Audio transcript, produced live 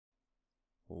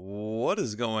What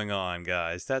is going on,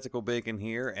 guys? Tactical Bacon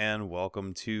here, and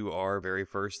welcome to our very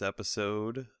first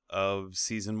episode of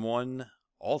Season 1,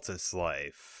 Altis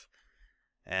Life.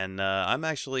 And I'm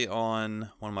actually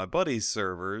on one of my buddy's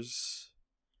servers.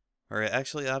 Or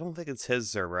actually, I don't think it's his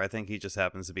server. I think he just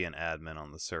happens to be an admin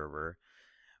on the server.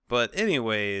 But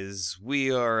anyways,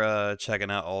 we are checking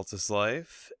out Altis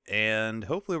Life, and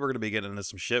hopefully we're going to be getting into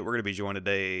some shit. We're going to be joined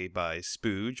today by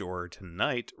Spooge, or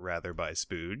tonight, rather, by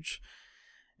Spooge.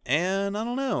 And I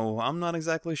don't know, I'm not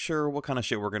exactly sure what kind of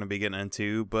shit we're going to be getting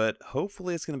into, but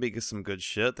hopefully it's going to be some good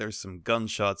shit. There's some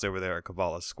gunshots over there at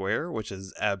Cavala Square, which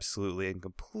is absolutely and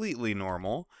completely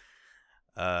normal.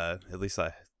 At least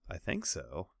I think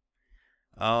so.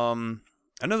 I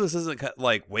know this isn't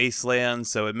like Wasteland,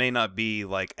 so it may not be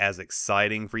like as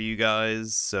exciting for you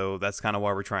guys, so that's kind of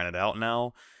why we're trying it out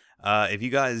now. If you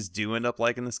guys do end up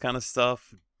liking this kind of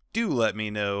stuff, do let me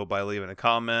know by leaving a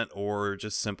comment or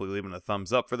just simply leaving a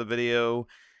thumbs up for the video,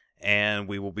 and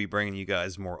we will be bringing you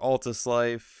guys more Altis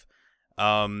Life.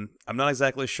 I'm not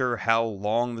exactly sure how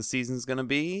long the season's going to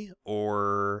be,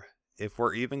 or if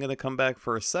we're even going to come back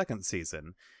for a second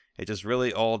season. It just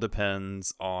really all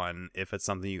depends on if it's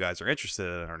something you guys are interested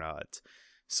in or not.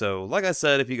 So, like I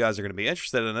said, if you guys are going to be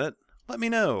interested in it, let me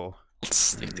know. Let's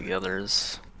stick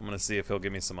togethers. I'm going to see if he'll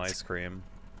give me some ice cream.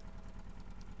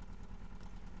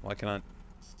 Why can't I...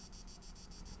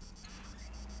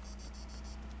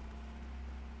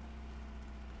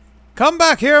 Come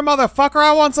back here, motherfucker!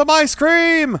 I want some ice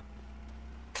cream!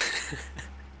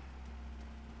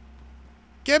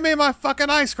 Give me my fucking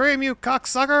ice cream, you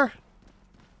cocksucker!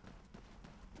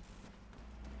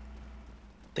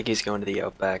 I think he's going to the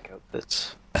Outback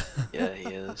outfits. Yeah, he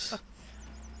is.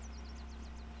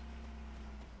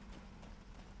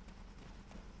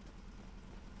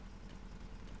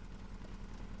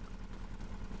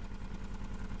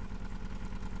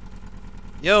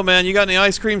 Yo, man, you got any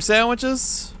ice cream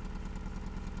sandwiches?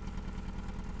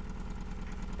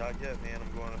 Not yet, man.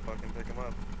 I'm going to fucking pick him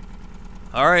up.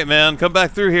 Alright, man. Come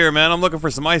back through here, man. I'm looking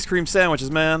for some ice cream sandwiches,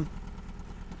 man.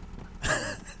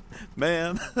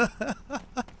 Man.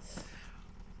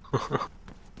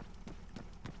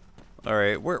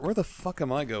 Alright, where the fuck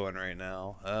am I going right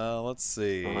now? Let's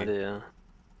see. No idea.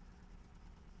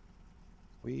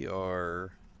 We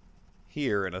are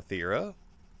here in Athera.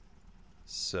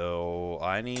 So,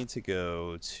 I need to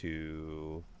go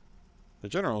to the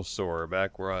general store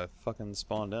back where I fucking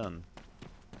spawned in.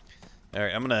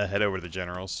 Alright, I'm gonna head over to the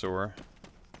general store.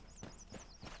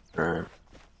 Alright.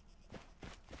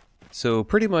 So,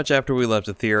 pretty much after we left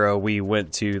Athera, we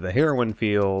went to the heroin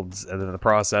fields, and then the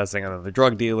processing, and then the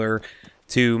drug dealer,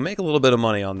 to make a little bit of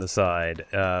money on the side.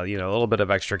 You know, a little bit of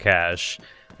extra cash.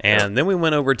 And then we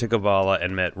went over to Cavala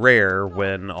and met Rare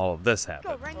when all of this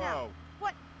happened. Go right now.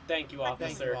 What? Thank you,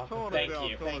 officer. Thank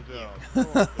you. Thank you. Thank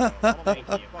you.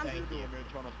 Thank you.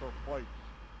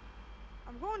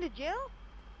 I'm going to jail?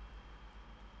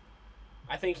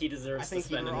 I think he deserves to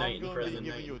spend a night in prison.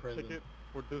 Giving you a ticket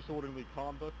for disorderly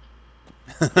conduct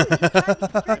He's trying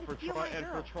to steal my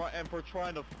girl. and for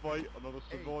trying to fight another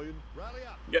civilian. Rally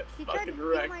up. Get He tried fucking to steal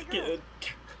my wrecked, girl. kid.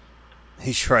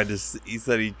 He tried to. He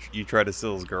said you tried to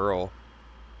steal his girl.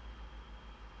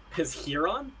 His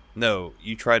Huron? No,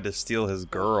 you tried to steal his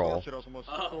girl. Shit, I'm gonna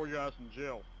Oh. throw your ass in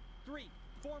jail. 3,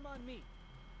 form on me.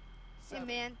 Hey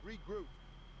man, Regroup.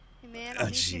 hey man, Oh, I'll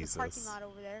meet you in the parking Jesus. lot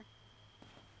over there.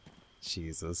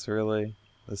 Jesus, really?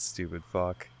 This stupid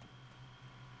fuck.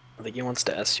 I think he wants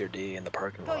to S your D in the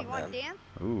parking Go, lot, you want man. to dance?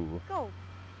 Ooh. Go.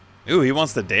 Ooh, he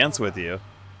wants to dance with you.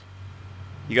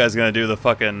 You guys gonna do the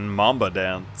fucking Mamba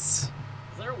dance?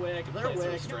 Is there a way I can place a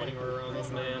restraining order on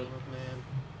this man?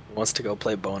 He wants to go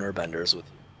play boner benders with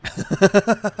you.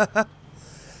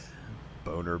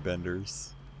 Boner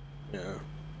benders. Yeah.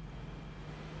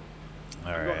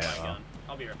 I'm going Alright. to buy a gun.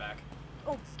 I'll be right back.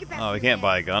 Oh, get back Oh, here, we can't man.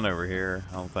 buy a gun over here,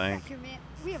 I don't Get think. back here, man.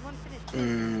 We have unfinished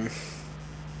business.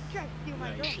 Try to steal my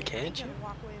No, girl. you man. I can't, ain't gonna you?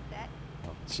 walk away with that.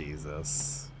 Oh,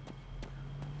 Jesus.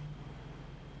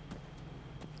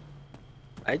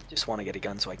 I just want to get a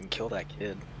gun so I can kill that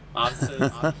kid.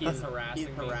 Officer, he's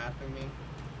harassing me.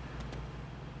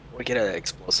 We get an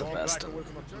explosive Fall vest back and away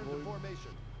from the civilian.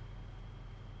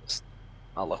 just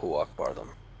Allahu Akbar them.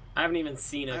 I haven't even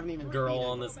seen a girl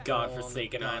on this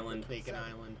godforsaken island.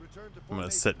 I'm gonna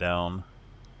sit down.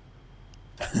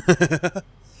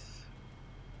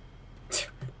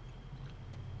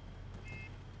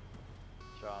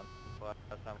 Sean, last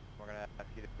time we're gonna ask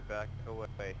you to get back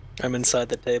away. I'm inside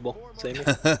the table. See me?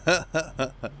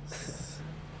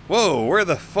 Whoa, where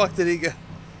the fuck did he go?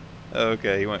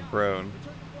 Okay, he went prone.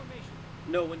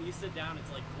 No, when you sit down,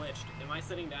 it's like glitched. Am I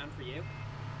sitting down for you?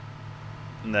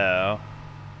 No.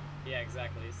 Yeah,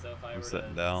 exactly. So if I were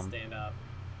sitting to down. stand up.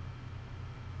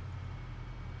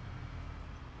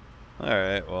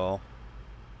 Alright, well.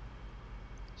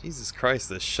 Jesus Christ,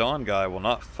 this Sean guy will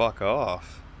not fuck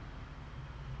off.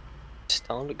 Just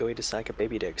tell him to go eat a sack of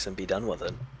baby dicks and be done with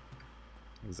it.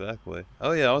 Exactly.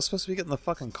 Oh yeah, I was supposed to be getting the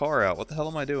fucking car out. What the hell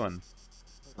am I doing?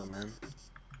 Oh man.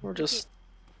 We're just...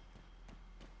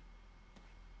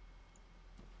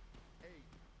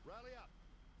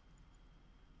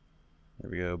 There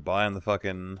we go, buying the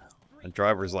fucking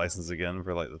driver's license again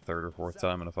for like the third or fourth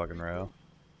time in a fucking row.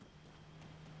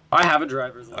 I have a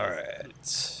driver's license. Alright.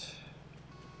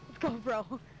 Let's go, bro.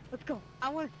 Let's go. I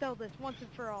want to settle this once and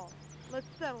for all. Let's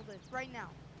settle this right now.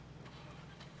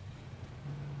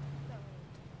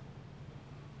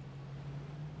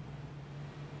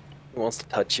 He wants to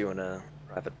touch you in a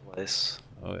private place.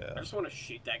 Oh yeah. I just want to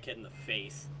shoot that kid in the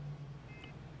face.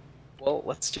 Well,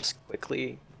 let's just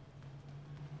quickly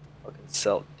fucking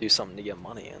do something to get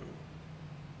money and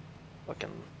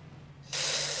fucking...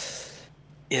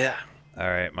 Yeah.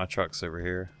 Alright, my truck's over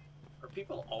here. Are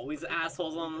people always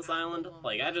assholes on this island?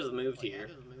 Like, I just moved here. You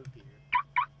just moved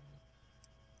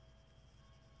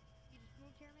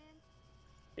here, man?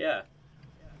 Yeah.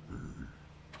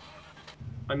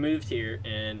 I moved here,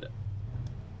 and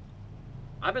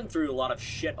I've been through a lot of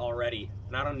shit already,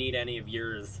 and I don't need any of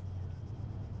yours.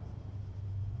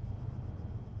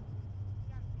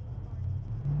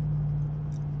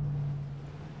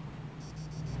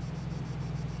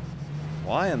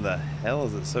 Why in the hell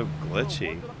is it so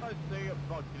glitchy? What did I say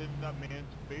about getting that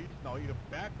man's face? Now either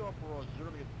back up or else you're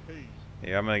gonna get tased.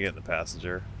 Yeah, I'm gonna get in the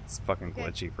passenger. It's fucking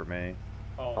glitchy for me.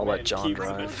 Oh, I'll man, let John keep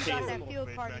drive. him in Got tasing. that field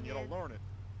Man, party, you don't man. learn it.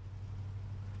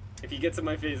 If he gets in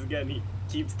my face again, he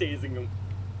keeps tasing him.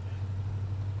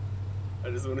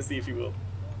 I just want to see if he will.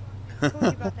 I told you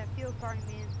about that field party,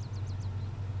 man.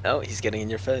 No, he's getting in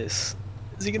your face.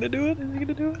 Is he gonna do it? Is he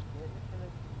gonna do it?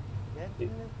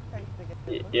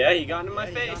 Yeah, he got in my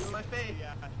face.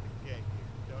 Yeah, yeah,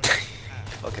 don't ask.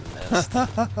 Fucking missed. Means I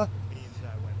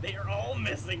went. They are all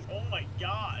missing. Oh my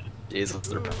god. Jesus,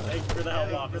 they're bad. Thank you for the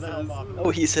help, officers.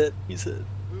 Oh, he's hit. He's hit.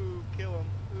 Ooh, kill him.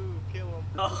 Ooh, kill him.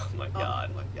 Oh my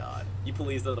god. You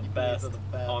police are the best.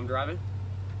 Oh, I'm driving?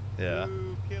 Yeah.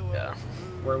 Ooh, kill him. Yeah.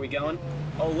 Where are we going?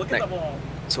 Oh, look at the wall.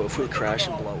 So if we crash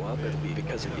and blow up, it'll be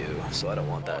because of you. So I don't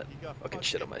want that fucking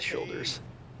shit on my shoulders.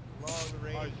 Long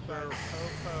range fire.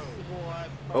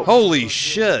 Oh. Holy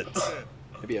shit!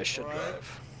 Maybe I should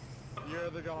drive. You're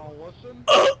either gonna listen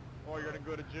or you're gonna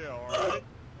go to jail, alright?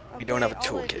 We don't have a Okay,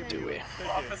 I'll toolkit, listen. do we?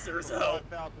 Officers, help.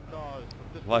 $5,000.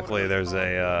 Luckily, there's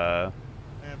a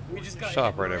We just got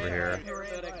shop right over here.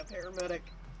 Paramedic.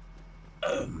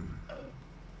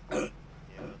 Yeah,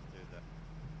 let's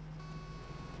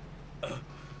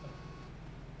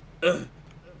do that.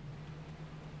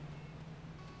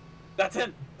 That's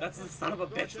him. That's the son of a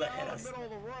bitch that hit us. Middle of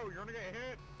the road, you're gonna get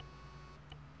hit.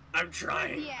 I'm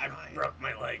trying. Yeah. I broke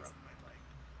my legs.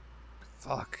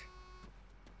 Fuck.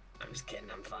 I'm just kidding.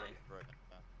 I'm fine.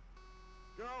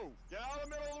 Go! Get out of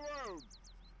the middle of the road!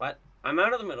 What? I'm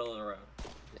out of the middle of the road.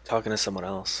 You're talking to someone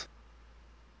else.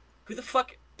 Who the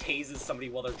fuck tases somebody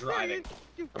while they're driving?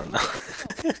 I don't know.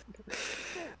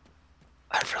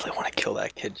 I really want to kill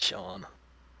that kid, Sean.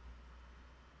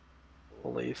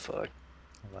 Holy fuck.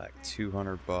 Like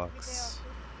 $200.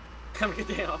 Have a good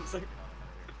day, officer. Okay,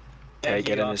 Thank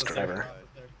get you, in his officer. driver.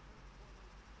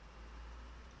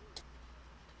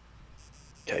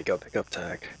 Okay, go pick up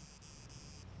tag.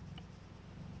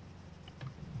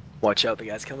 Watch out, the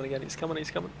guy's coming again. He's coming,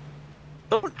 he's coming.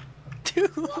 Oh,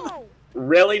 dude. Whoa!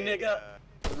 Really, nigga?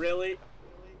 Really?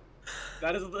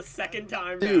 That is the second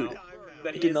time Dude, now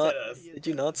that he Did you has not, hit us. did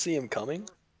you not see him coming?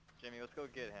 Jimmy, let's go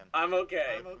get him. I'm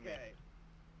okay.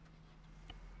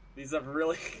 These have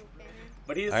really...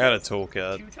 But he has I got a hit us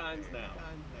toolkit. 2 times now.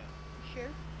 Sure.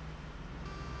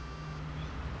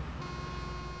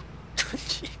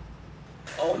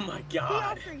 Oh my See, god.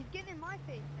 officer, he's getting in my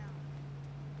face now.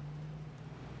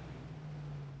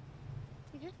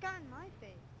 He just got in my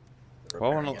face.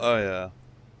 Well, oh yeah.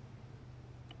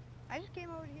 I just came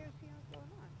over here to see what's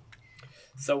going on.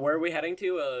 So where are we heading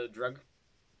to? A drug?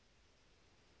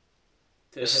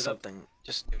 To Just hit up- something,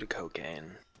 just do the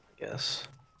cocaine, I guess.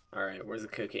 Alright, where's the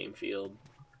cocaine field?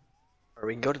 Or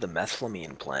we can go to the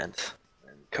methylamine plant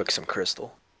and cook some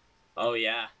crystal. Oh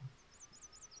yeah.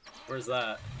 Where's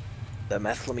that? The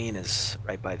methylamine is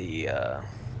right by the,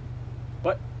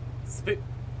 What?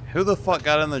 Who the fuck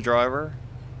got in the driver?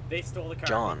 They stole the car.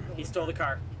 John. He stole the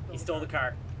car. He stole the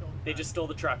car. They just stole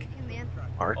the truck. Hey, man.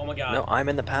 Art. Oh my god. No, I'm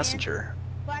in the passenger.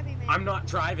 Flappy, man. I'm not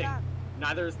driving. Stop.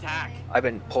 Neither is Tack. I've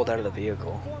been pulled out of the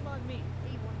vehicle. Form on me.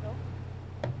 Hey, you wanna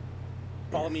go?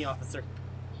 Follow me, officer.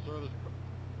 What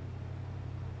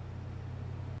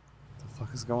the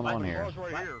fuck is going on here? Car's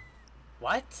right here.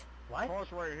 What? What?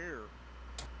 Car's right here.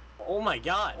 Oh my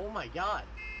god. Oh my god.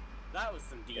 That was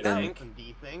some Get in.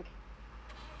 desync.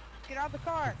 Get out of the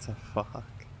car. What the fuck?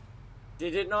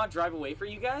 Did it not drive away for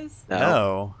you guys?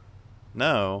 No.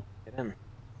 No. Get in.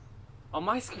 On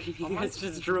my screen, you guys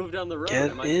just drove down the road.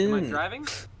 Get Am I in. driving?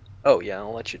 Oh yeah,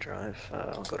 I'll let you drive.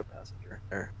 I'll go to passenger.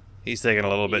 There. He's taking a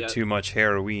little bit Yeah. too much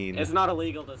heroin. It's not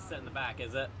illegal to sit in the back,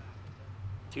 is it?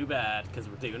 Too bad, because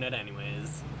we're doing it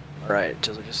anyways. Alright,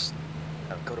 just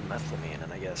go to methylamine,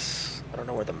 and I guess I don't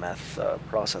know where the meth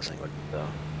processing would be though.